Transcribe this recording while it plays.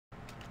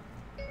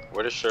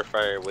What are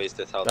surefire ways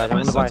to tell Guys, that I'm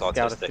my gonna buy a son's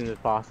scout as autistic? soon as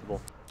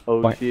possible.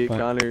 Oh shit,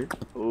 Connor.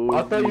 Oh,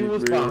 I thought you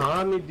was bro.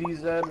 behind me,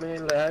 DZ,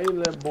 man. Like, how you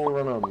let boy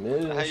run on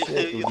mid How and you,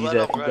 shit? you Dude, let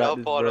that him you run got up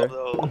this, on bro. him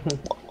though.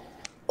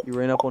 You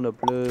ran up on the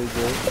plug,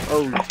 bro.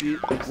 Oh shit.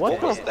 What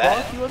the was fuck?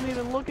 that? He wasn't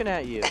even looking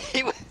at you.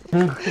 He was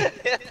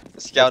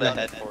scout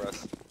ahead for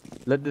us.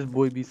 Let this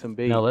boy be some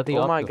bait. No, let the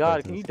oh my optical god,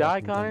 fights can and you stuff die,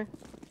 and Connor?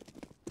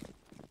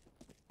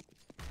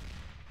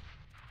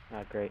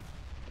 Ah, great.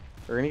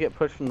 We're gonna get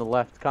pushed from the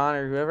left.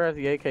 Connor, whoever has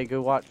the AK,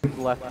 go watch the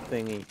left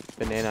thingy.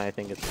 Banana, I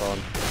think it's called.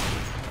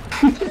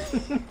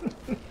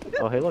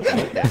 Oh, hey, look, an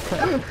AK.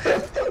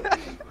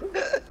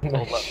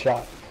 Nice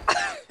shot.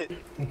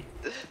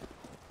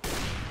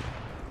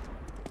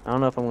 I don't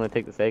know if I'm gonna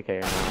take this AK or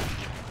not.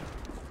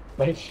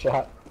 Nice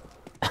shot.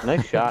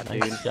 Nice shot,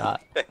 dude. Nice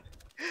shot.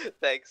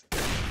 Thanks.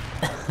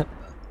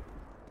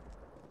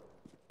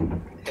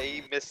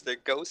 Hey, Mr.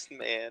 Ghost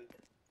Man.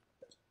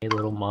 Hey,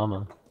 little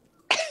mama.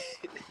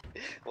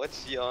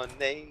 What's your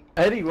name?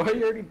 Eddie, why are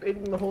you already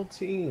baiting the whole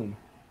team?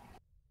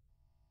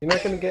 You're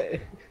not gonna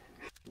get.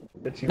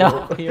 But you No,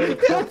 won't. he already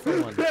killed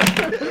someone.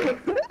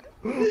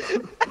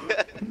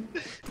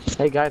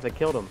 Hey guys, I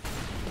killed him.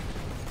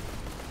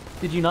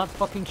 Did you not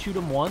fucking shoot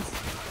him once?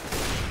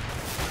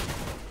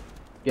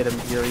 Get him,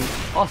 Yuri.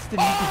 Austin,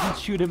 you didn't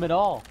shoot him at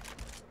all.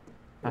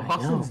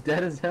 Austin's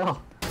dead as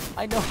hell.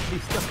 I know, but he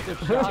still could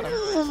have shot him.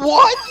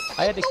 What?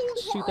 I had to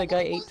shoot that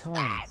guy 8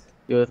 times.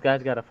 Yo, this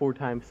guy's got a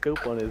 4-time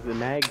scope on his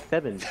mag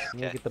 7. I'm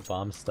gonna get the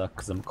bomb stuck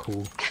because I'm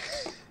cool.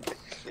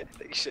 Yeah,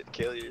 you should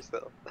kill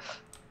yourself.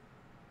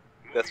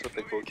 That's what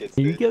the cool kids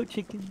Here do. you go,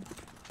 chicken.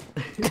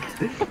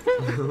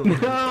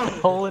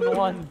 Hole in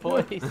one,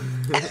 boys.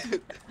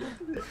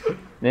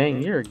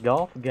 Dang, you're a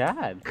golf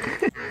god.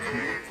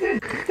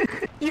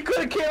 You could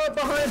have came up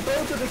behind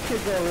both of the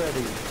kids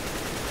already.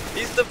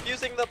 He's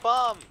defusing the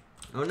bomb.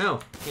 Oh no,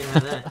 can't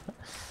have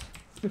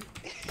that.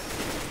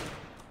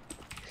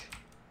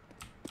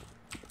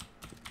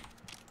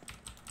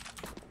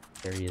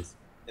 There he is.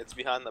 It's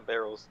behind the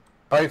barrels.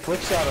 Alright, flick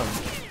shot him.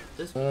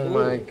 This Oh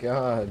my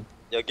god.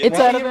 Yo, give It's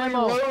him out the, of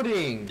ammo.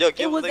 Reloading. Yo, It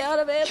give was him the, out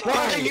of ammo.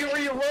 Why are you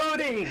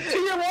reloading? To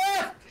your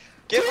left.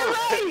 give to him, your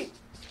right.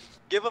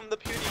 give him the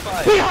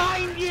PewDiePie.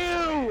 Behind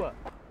you!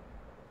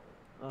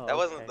 Oh, That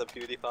wasn't the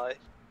PewDiePie.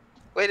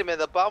 Wait a minute,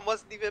 the bomb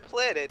wasn't even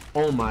planted.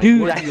 Oh my,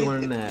 Dude, where I did you think-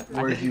 learn that?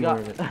 I Where think did you got-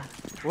 learn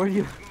it? Where do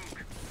you...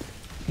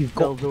 You've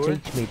got to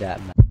Beldor? teach me that,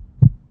 man.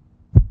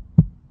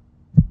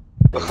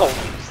 Oh,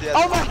 see,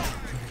 Oh my...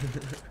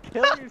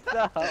 Kill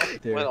yourself!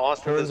 Dude, when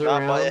Austin turns does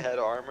not buy a around. head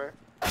armor.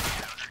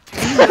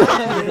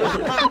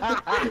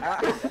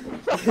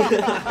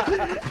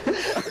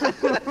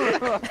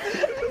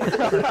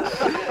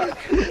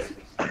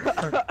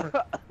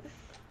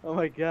 Oh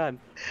my god.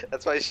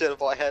 That's why I should have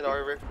bought head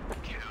armor.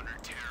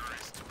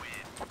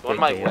 One of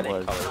my Okay, it winning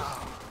was.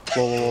 colors.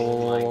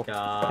 Oh my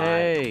god.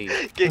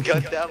 Hey! Get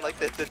gunned down like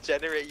the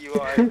degenerate you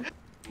are. Oh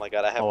my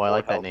god, I have Oh, I more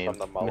like that health name. from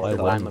the Why mullet.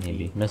 Mr. wouldn't Lima he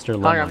be? Bee.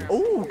 Mr. Connor, Lemon.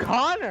 ooh,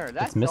 Connor!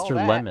 That's It's all Mr.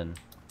 that. Lemon.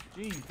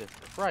 Jesus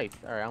Christ.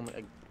 Alright, I'm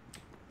gonna...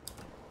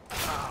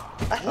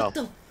 What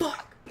the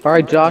fuck?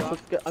 Alright, Josh,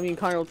 let's go. I mean,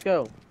 Connor, let's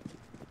go.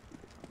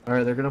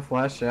 Alright, they're gonna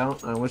flash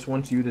out. I just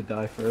want you to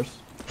die first.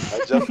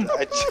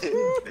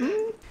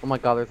 Oh my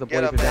god, there's a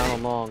Get blazer up, down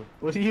Eddie. along.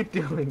 What are you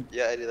doing?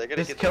 Yeah, Eddie, they're gonna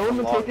Just get kill him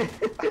and long. take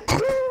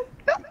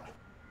it.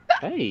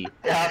 Hey!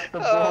 Got the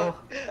Oh,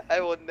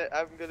 ball.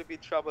 I'm gonna be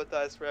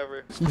traumatized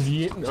forever.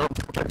 No.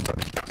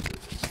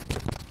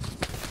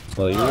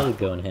 Well, you're really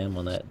going ham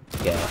on that.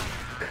 Yeah.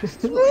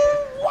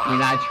 I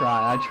mean, I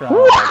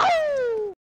tried.